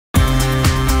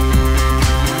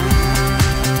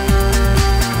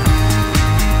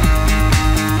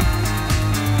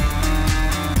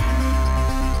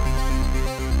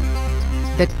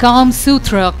the Calm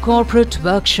Sutra Corporate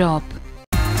Workshop.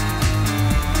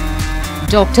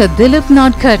 Dr. Dilip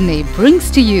Nadkarni brings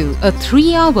to you a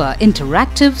 3-hour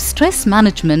interactive stress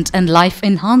management and life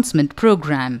enhancement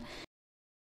program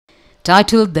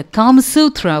titled the Calm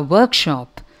Sutra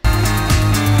Workshop.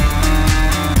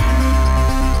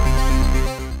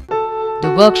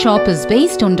 The workshop is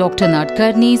based on Dr.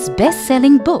 Nadkarni's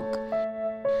best-selling book,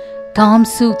 Calm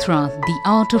Sutra, The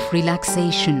Art of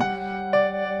Relaxation,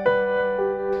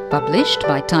 published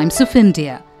by Times of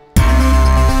India.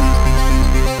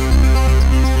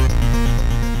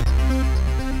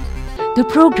 The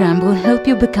program will help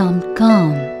you become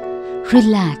calm,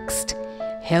 relaxed,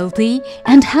 healthy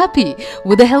and happy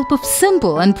with the help of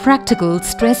simple and practical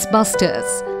stress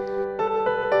busters.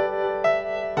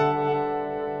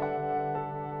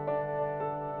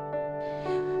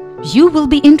 You will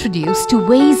be introduced to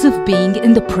ways of being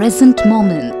in the present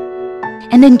moment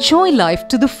and enjoy life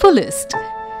to the fullest.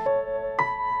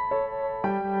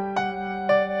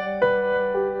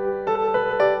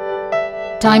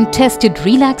 Time-tested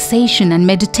relaxation and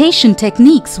meditation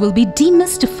techniques will be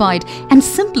demystified and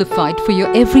simplified for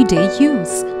your everyday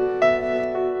use.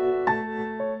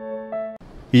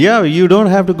 Yeah, you don't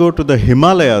have to go to the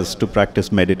Himalayas to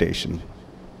practice meditation.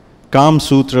 Calm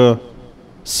Sutra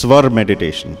Swar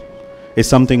meditation is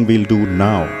something we'll do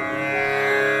now.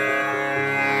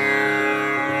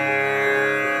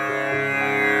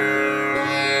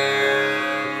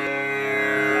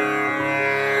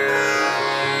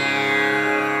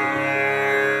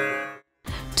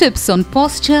 Tips on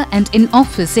posture and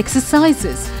in-office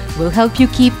exercises will help you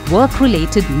keep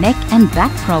work-related neck and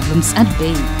back problems at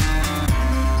bay.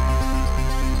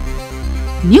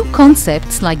 New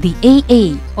concepts like the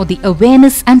AA or the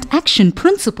Awareness and Action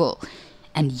Principle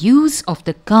and use of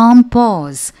the calm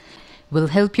pause will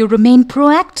help you remain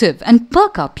proactive and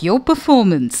perk up your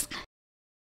performance.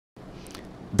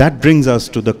 That brings us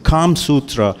to the Calm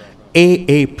Sutra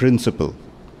AA principle,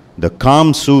 the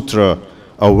Calm Sutra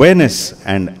Awareness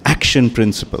and Action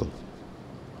Principle.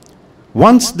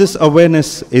 Once this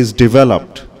awareness is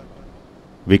developed,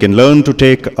 we can learn to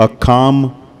take a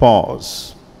calm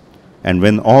pause. And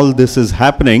when all this is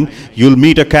happening, you'll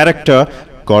meet a character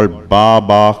called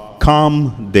Baba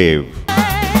Calm Dev.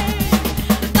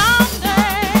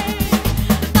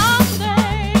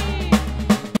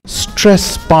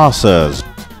 Stress passers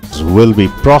will be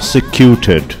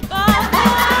prosecuted.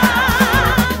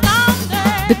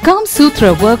 The Calm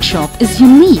Sutra Workshop is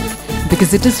unique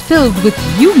because it is filled with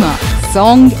humor,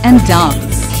 song and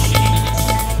dance.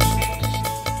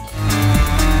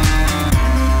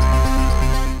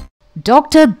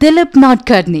 Dr. Dilip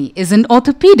Nadkarni is an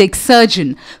orthopedic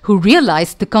surgeon who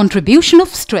realized the contribution of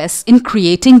stress in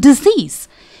creating disease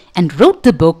and wrote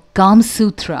the book Calm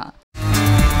Sutra.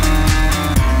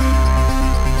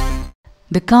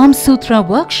 The Calm Sutra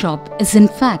Workshop is in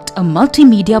fact a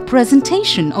multimedia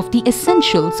presentation of the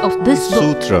essentials of this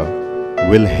book. Sutra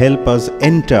will help us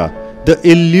enter the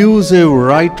elusive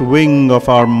right wing of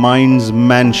our mind's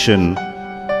mansion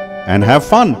and have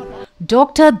fun.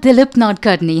 Dr. Dilip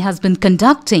Nadkarni has been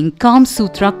conducting Calm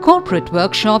Sutra corporate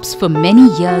workshops for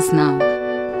many years now.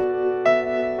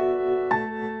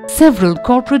 Several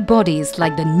corporate bodies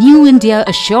like the New India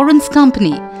Assurance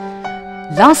Company,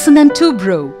 Larsen &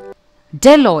 Toubro,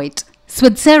 Deloitte,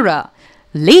 Swissera,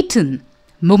 Leighton,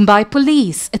 Mumbai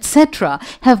Police, etc.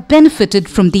 have benefited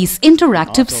from these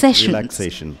interactive sessions.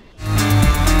 Relaxation.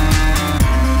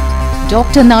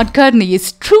 Dr. Nadkarni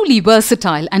is truly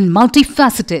versatile and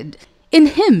multifaceted. In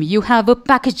him, you have a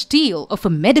package deal of a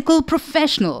medical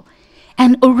professional,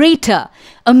 an orator,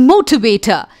 a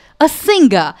motivator, a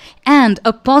singer, and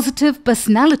a positive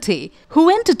personality who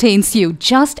entertains you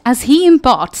just as he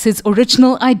imparts his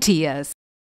original ideas.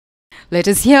 Let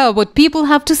us hear what people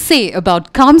have to say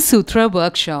about Calm Sutra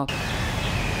Workshop.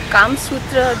 Calm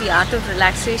Sutra, the art of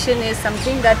relaxation, is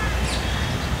something that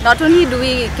not only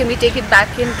can we take it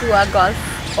back into our golf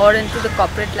or into the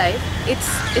corporate life,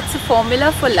 it's a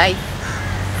formula for life,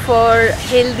 for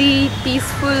healthy,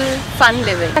 peaceful, fun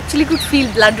living. I actually could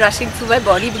feel blood rushing through my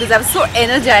body because I was so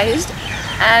energized,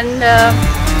 and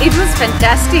it was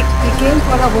fantastic. We came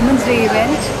for a Women's Day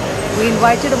event. We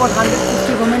invited about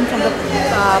 150 women from the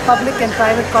public and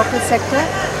private corporate sector,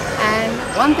 and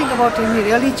one thing about him, he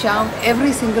really charmed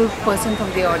every single person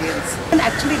from the audience and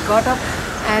actually got up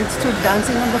and stood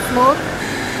dancing on the floor.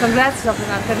 Congrats, Dr.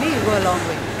 Nadkarni, you go a long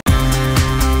way.